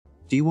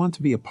Do you want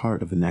to be a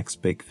part of the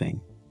next big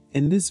thing?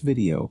 In this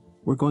video,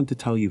 we're going to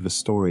tell you the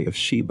story of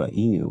Shiba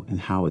Inu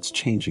and how it's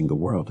changing the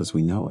world as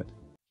we know it.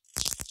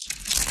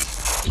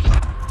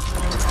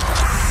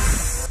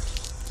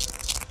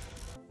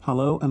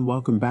 Hello and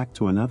welcome back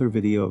to another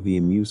video of the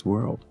Amuse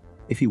World.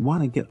 If you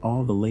want to get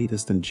all the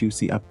latest and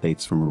juicy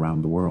updates from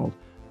around the world,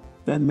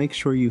 then make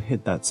sure you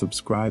hit that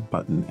subscribe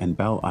button and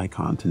bell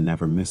icon to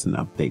never miss an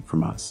update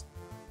from us.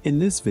 In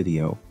this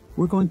video,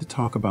 we're going to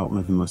talk about one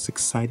of the most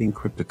exciting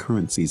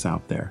cryptocurrencies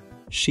out there,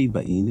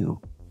 Shiba Inu.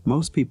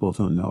 Most people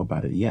don't know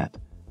about it yet,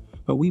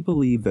 but we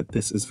believe that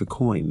this is the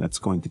coin that's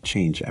going to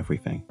change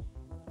everything.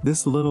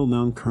 This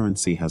little-known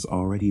currency has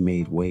already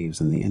made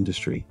waves in the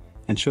industry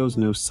and shows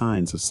no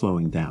signs of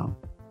slowing down.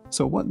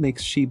 So what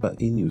makes Shiba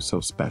Inu so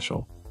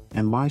special,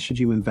 and why should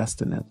you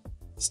invest in it?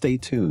 Stay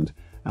tuned,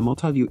 and we'll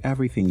tell you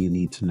everything you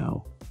need to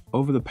know.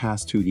 Over the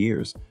past 2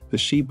 years, the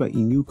Shiba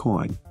Inu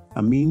coin,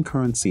 a meme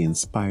currency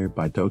inspired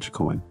by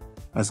Dogecoin,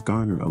 has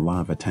garnered a lot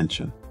of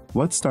attention.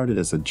 What started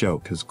as a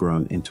joke has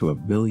grown into a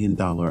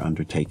billion-dollar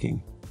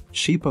undertaking.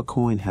 Shiba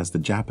coin has the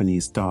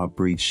Japanese dog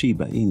breed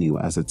Shiba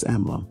Inu as its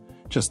emblem,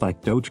 just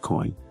like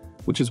Dogecoin,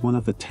 which is one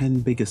of the 10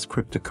 biggest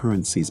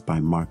cryptocurrencies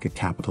by market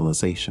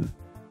capitalization.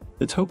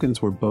 The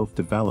tokens were both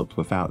developed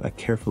without a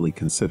carefully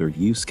considered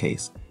use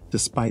case,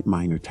 despite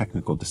minor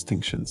technical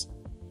distinctions.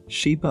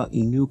 Shiba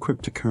Inu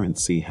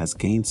cryptocurrency has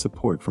gained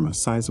support from a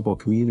sizable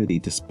community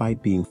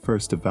despite being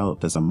first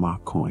developed as a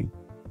mock coin,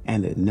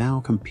 and it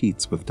now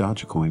competes with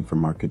Dogecoin for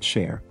market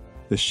share.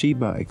 The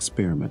Shiba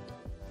experiment.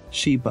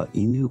 Shiba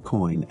Inu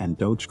coin and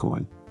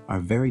Dogecoin are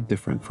very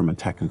different from a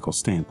technical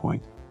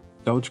standpoint.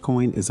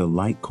 Dogecoin is a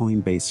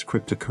Litecoin-based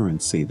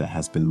cryptocurrency that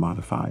has been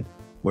modified,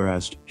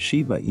 whereas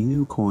Shiba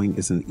Inu coin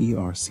is an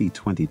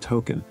ERC20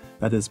 token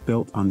that is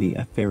built on the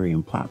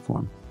Ethereum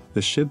platform.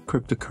 The SHIB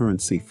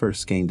cryptocurrency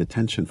first gained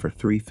attention for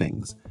 3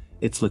 things: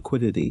 its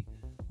liquidity,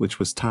 which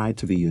was tied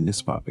to the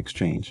Uniswap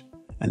exchange,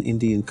 an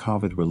Indian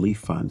COVID relief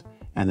fund,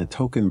 and a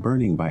token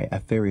burning by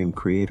Ethereum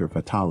creator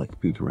Vitalik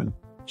Buterin.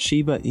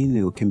 Shiba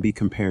Inu can be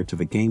compared to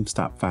the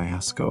GameStop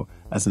fiasco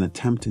as an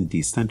attempt in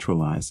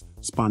decentralized,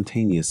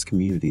 spontaneous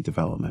community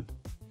development.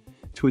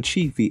 To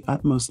achieve the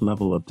utmost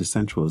level of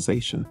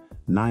decentralization,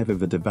 neither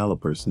the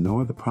developers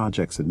nor the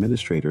project's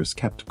administrators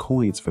kept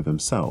coins for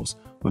themselves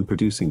when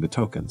producing the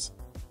tokens.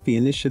 The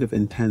initiative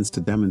intends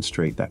to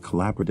demonstrate that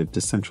collaborative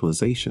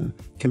decentralization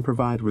can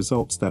provide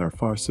results that are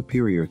far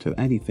superior to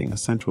anything a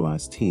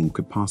centralized team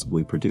could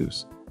possibly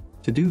produce.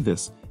 To do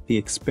this, the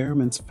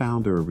experiment's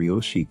founder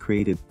Ryoshi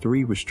created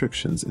 3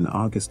 restrictions in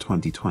August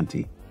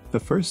 2020. The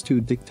first 2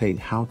 dictate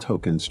how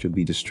tokens should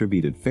be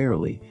distributed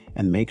fairly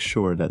and make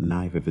sure that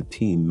neither the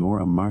team nor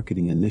a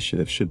marketing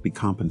initiative should be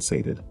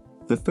compensated.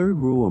 The third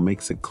rule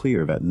makes it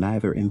clear that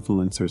neither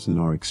influencers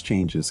nor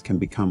exchanges can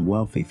become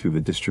wealthy through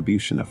the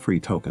distribution of free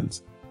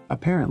tokens.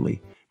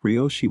 Apparently,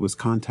 Ryoshi was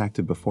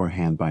contacted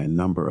beforehand by a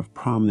number of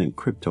prominent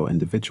crypto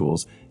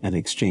individuals and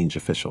exchange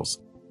officials.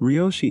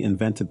 Ryoshi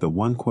invented the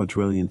 1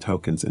 quadrillion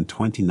tokens in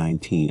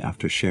 2019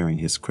 after sharing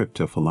his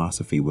crypto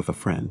philosophy with a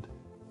friend.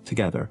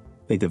 Together,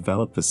 they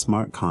developed the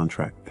smart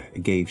contract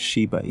that gave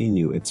Shiba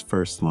Inu its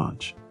first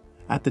launch.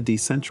 At the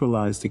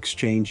decentralized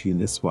exchange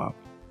Uniswap,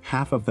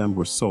 half of them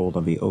were sold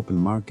on the open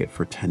market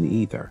for 10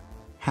 Ether.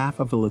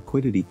 Half of the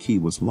liquidity key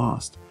was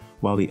lost,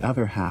 while the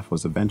other half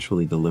was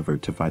eventually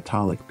delivered to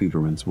Vitalik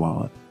Buterin's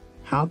wallet.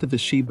 How did the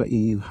Shiba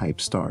Inu hype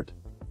start?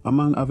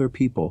 Among other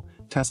people,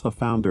 Tesla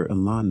founder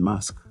Elon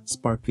Musk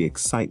sparked the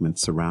excitement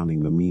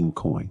surrounding the meme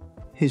coin.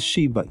 His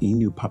Shiba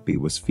Inu puppy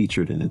was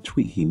featured in a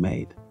tweet he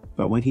made,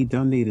 but when he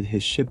donated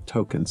his SHIB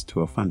tokens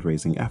to a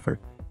fundraising effort,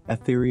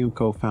 Ethereum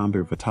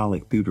co-founder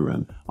Vitalik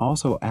Buterin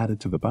also added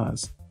to the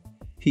buzz.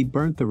 He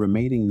burnt the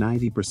remaining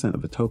 90%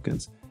 of the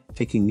tokens,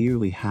 taking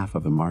nearly half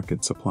of the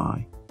market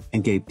supply,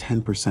 and gave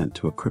 10%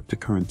 to a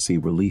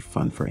cryptocurrency relief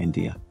fund for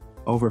India.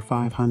 Over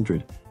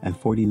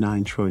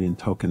 549 trillion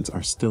tokens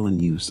are still in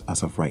use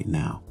as of right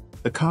now.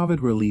 The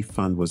COVID Relief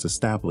Fund was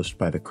established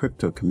by the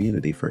crypto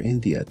community for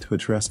India to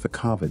address the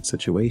COVID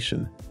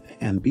situation,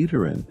 and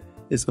Buterin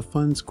is the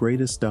fund's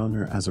greatest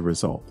donor as a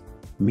result.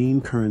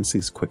 Meme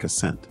currency's quick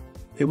ascent.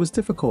 It was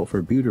difficult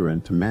for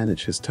Buterin to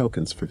manage his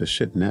tokens for the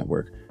SHIB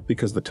network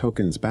because the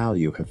token's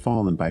value had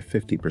fallen by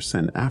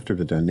 50% after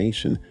the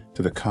donation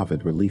to the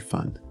COVID Relief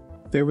Fund.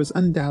 There was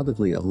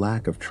undoubtedly a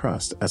lack of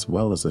trust as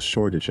well as a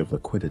shortage of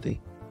liquidity.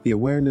 The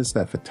awareness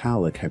that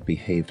Vitalik had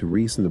behaved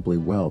reasonably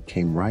well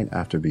came right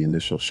after the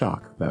initial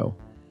shock, though.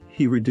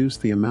 He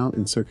reduced the amount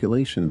in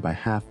circulation by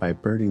half by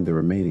burning the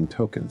remaining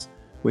tokens,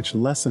 which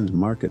lessened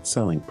market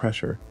selling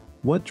pressure.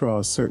 What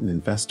draws certain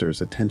investors'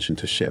 attention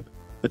to SHIB?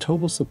 The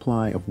total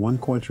supply of 1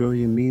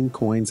 quadrillion meme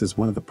coins is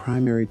one of the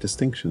primary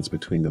distinctions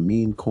between the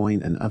meme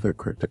coin and other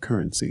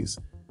cryptocurrencies.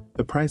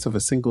 The price of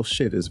a single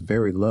SHIB is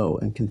very low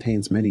and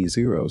contains many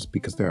zeros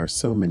because there are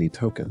so many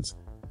tokens.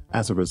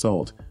 As a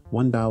result,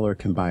 $1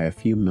 can buy a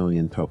few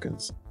million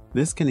tokens.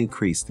 This can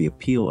increase the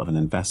appeal of an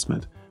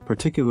investment,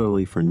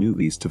 particularly for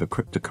newbies to the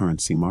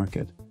cryptocurrency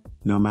market.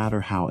 No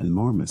matter how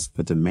enormous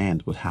the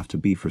demand would have to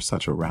be for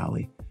such a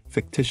rally,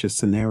 fictitious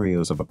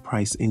scenarios of a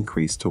price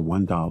increase to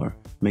 $1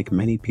 make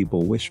many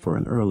people wish for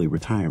an early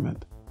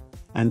retirement.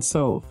 And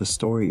so, the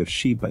story of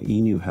Shiba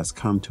Inu has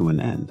come to an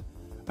end,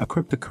 a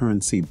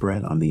cryptocurrency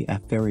bred on the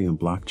Ethereum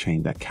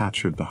blockchain that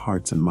captured the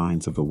hearts and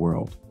minds of the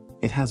world.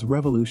 It has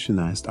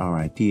revolutionized our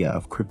idea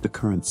of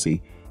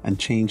cryptocurrency and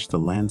changed the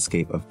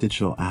landscape of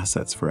digital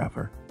assets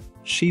forever.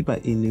 Shiba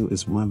Inu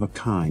is one of a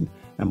kind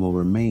and will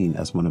remain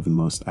as one of the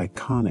most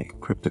iconic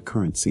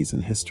cryptocurrencies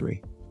in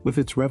history. With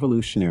its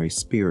revolutionary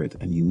spirit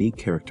and unique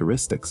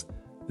characteristics,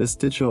 this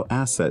digital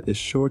asset is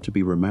sure to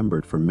be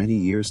remembered for many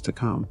years to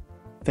come.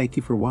 Thank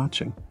you for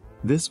watching.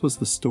 This was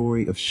the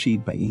story of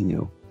Shiba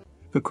Inu,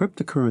 the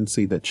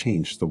cryptocurrency that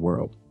changed the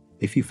world.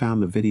 If you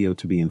found the video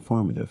to be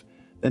informative,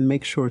 then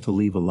make sure to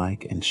leave a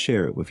like and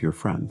share it with your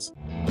friends.